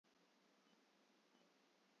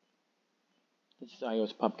This is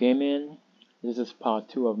iOS Pop Gaming. This is part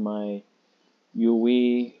 2 of my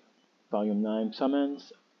UE Volume 9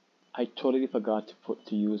 summons. I totally forgot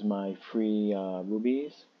to use my free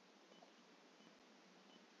rubies.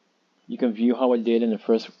 You can view how I did in the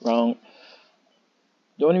first round.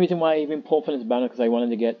 The only reason why I even pulled from this banner because I wanted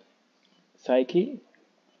to get Psyche.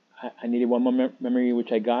 I needed one more memory,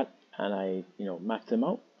 which I got, and I maxed them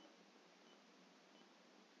out.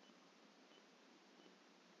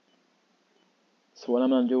 So what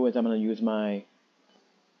I'm gonna do is I'm gonna use my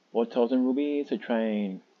 4,000 rubies to try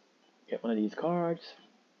and get one of these cards.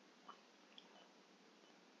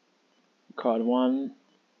 Card 1,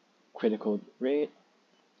 critical rate.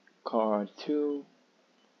 Card 2,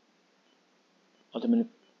 ultimate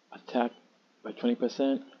attack by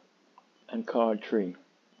 20%. And card 3,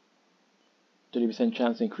 30%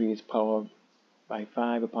 chance increase power by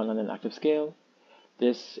 5 upon an active scale.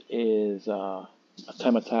 This is a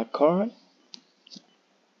time attack card.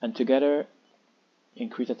 And together,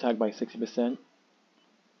 increase attack by 60%,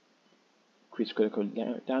 increase critical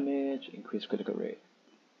damage, increase critical rate.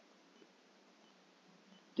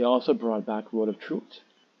 They also brought back Road of Truth.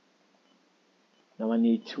 Now I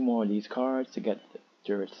need 2 more of these cards to get the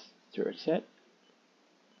third set.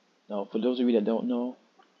 Now for those of you that don't know,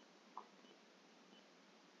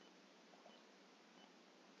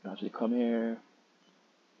 you actually come here,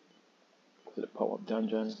 go to the power-up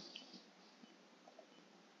dungeon.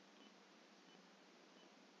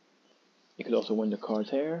 You could also win the cards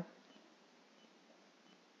here.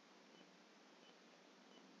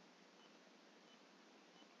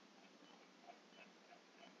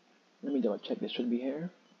 Let me double check, this should be here.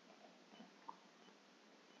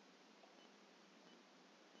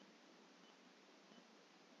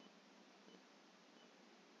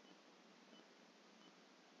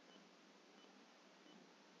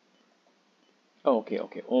 Oh,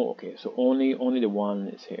 okay. So only the one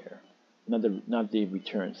is here, not the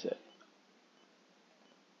return set.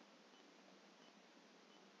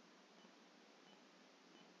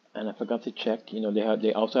 And I forgot to check.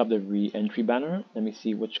 They also have the re-entry banner. Let me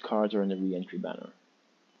see which cards are in the re-entry banner.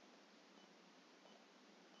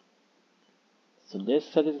 So this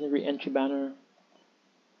set is the re-entry banner,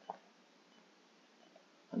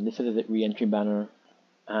 and this is the re-entry banner.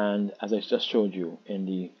 And as I just showed you, in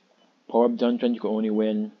the power-up dungeon, you can only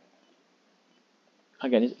win.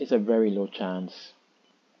 Again, it's a very low chance.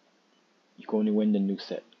 You can only win the new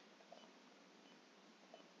set.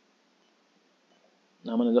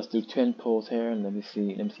 Now I'm gonna just do 10 pulls here, and let me see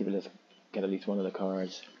if I just get at least one of the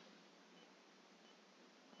cards.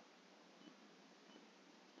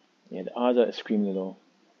 Yeah, the odds are extremely low.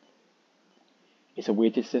 It's a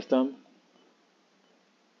weighted system.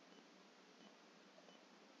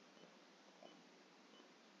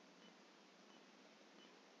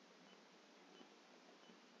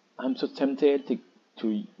 I'm so tempted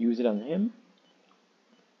to use it on him.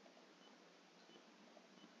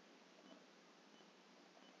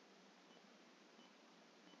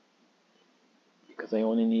 Because I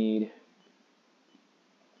only need,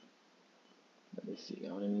 let me see, I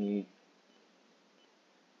only need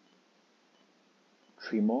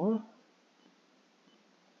 3 more.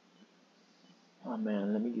 Oh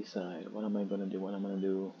man, let me decide. What am I gonna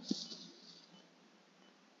do?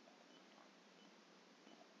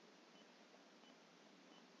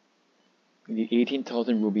 I need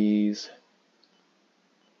 18,000 rubies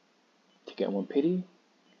to get 1 pity.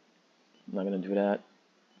 I'm not gonna do that.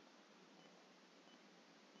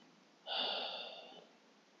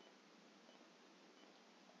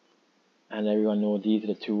 And everyone knows these are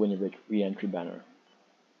the 2 in the re-entry banner.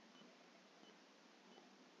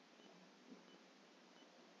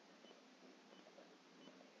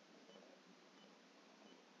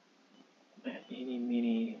 Man, eeny,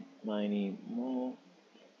 meeny, miny, mo.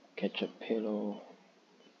 Catch a pillow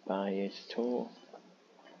by its toe.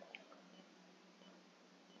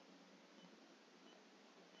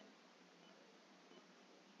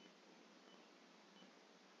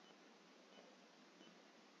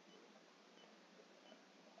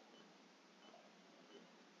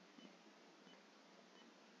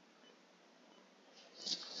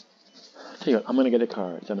 Tell you what, I'm gonna get the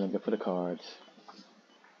cards. I'm gonna go for the cards.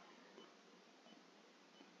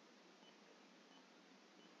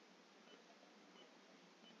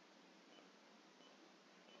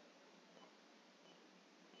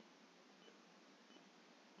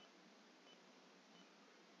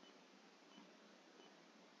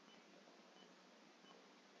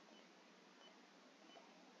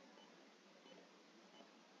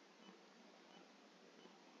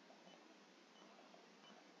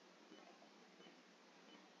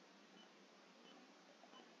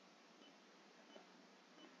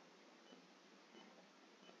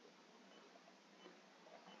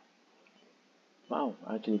 Wow,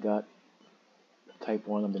 I actually got type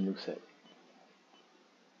 1 of the new set.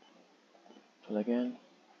 So again,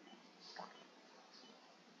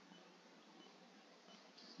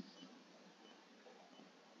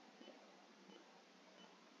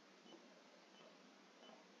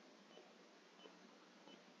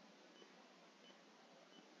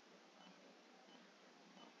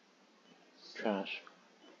 trash.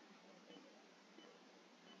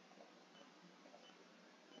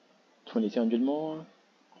 2200 more,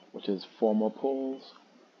 which is 4 more pulls.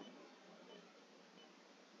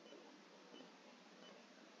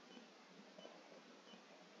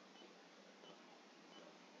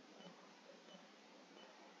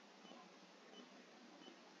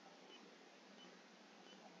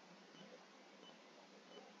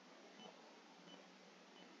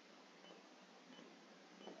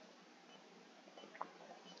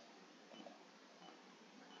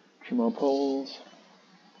 Three more pulls.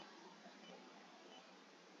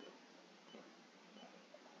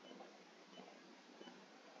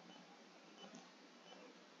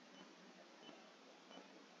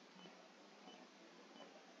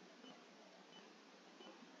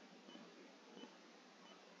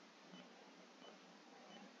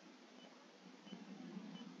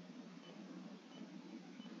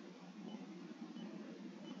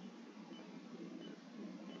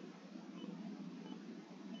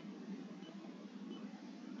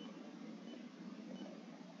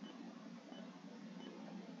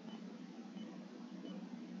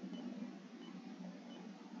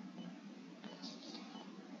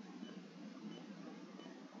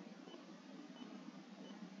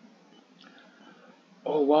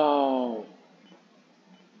 Oh wow!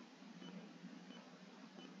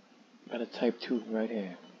 Got a type 2 right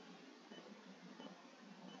here.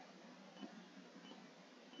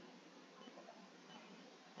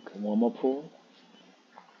 Okay, one more pull.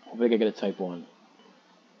 Hopefully I can get a type 1.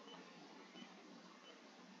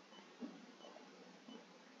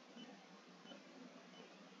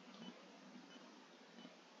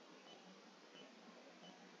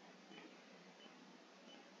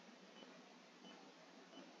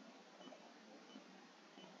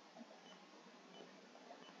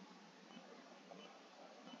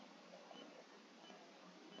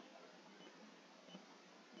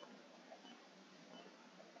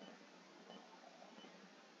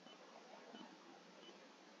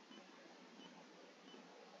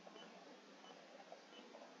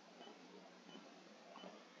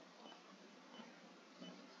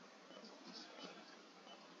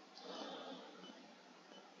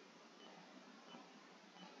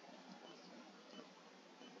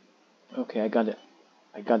 Okay, I got it.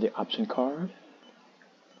 I got the option card.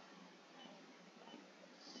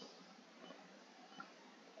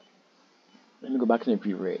 Let me go back to the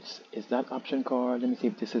view rates. Is that option card? Let me see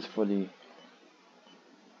if this is for the.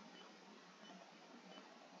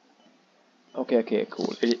 Okay,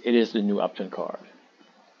 cool. It is the new option card.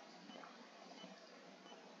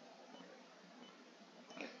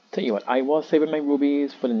 Tell you what, I was saving my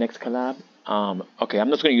rubies for the next collab. Okay, I'm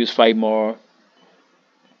just gonna use 5 more.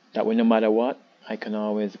 That way, no matter what, I can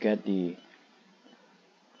always get the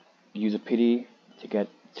use a pity to get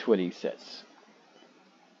 2 of these sets.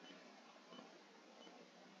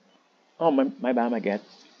 Oh, my bad, I get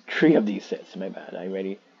 3 of these sets. My bad, I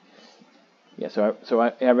already. Yeah,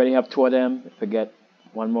 I already have 2 of them. If I get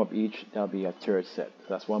 1 more of each, that'll be a 3rd set. So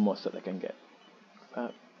that's 1 more set I can get.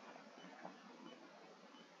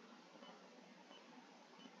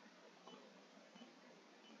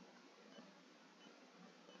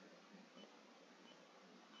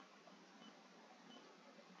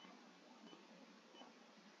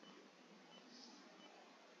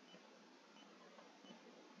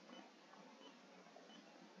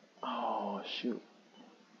 Oh shoot!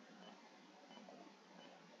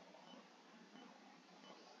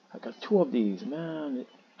 I got 2 of these, man.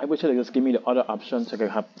 I wish they just give me the other option so I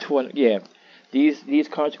could have 2. Yeah, these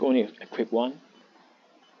cards can only equip 1.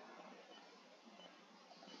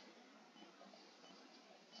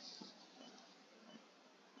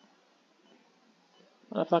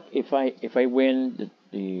 In fact, if I win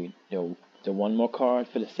the 1 more card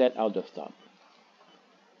for the set, I'll just stop.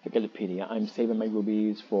 Forget the pity. I'm saving my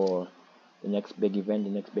rubies for the next big event, the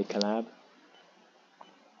next big collab.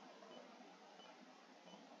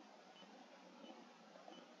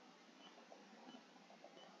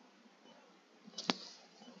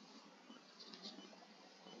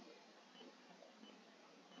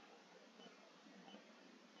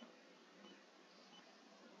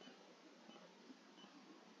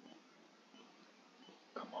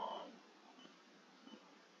 Come on.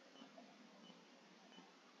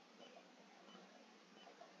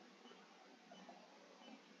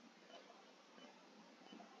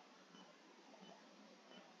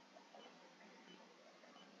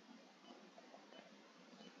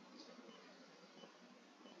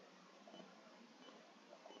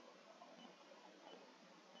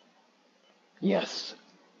 Yes,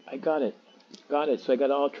 I got it. Got it. So I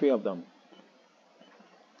got all three of them.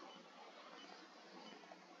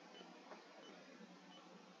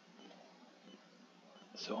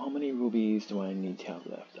 So how many rubies do I need to have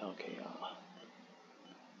left? Okay.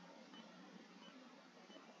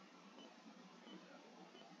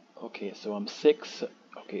 Okay. So I'm six.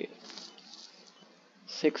 Okay.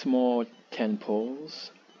 Six more 10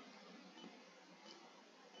 pulls.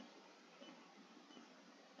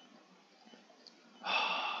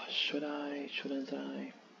 Should I? Shouldn't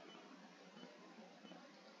I?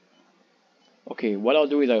 Okay, what I'll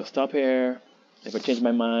do is I'll stop here. If I change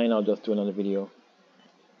my mind, I'll just do another video.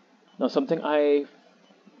 Now, something I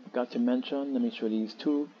forgot to mention. Let me show these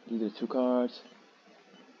two. These are the two cards.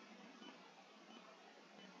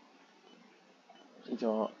 These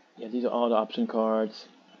are all the option cards.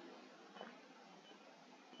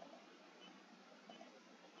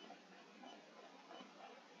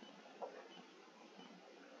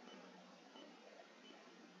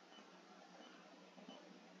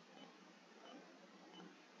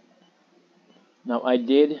 Now, I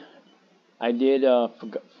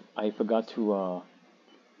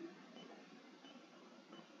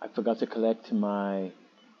forgot to collect my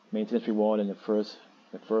maintenance reward in the first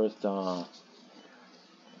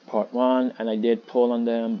part one, and I did pull on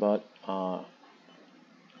them, but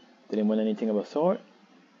didn't win anything of a sort.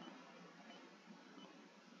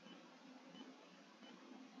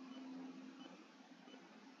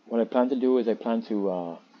 What I plan to do is I plan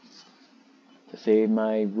to save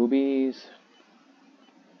my rubies,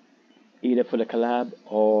 either for the collab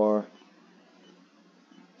or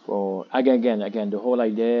for again. The whole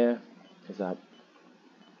idea is that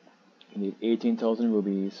you need 18,000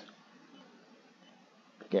 rubies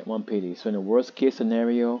to get one payday. So in the worst case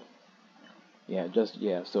scenario,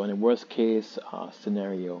 So in the worst case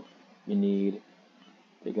scenario, you need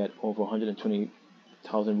to get over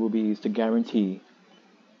 120,000 rubies to guarantee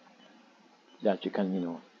that you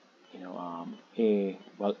can,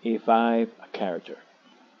 A5 a character.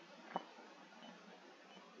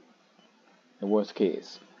 The worst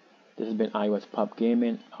case. This has been iOS Pop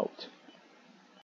Gaming out.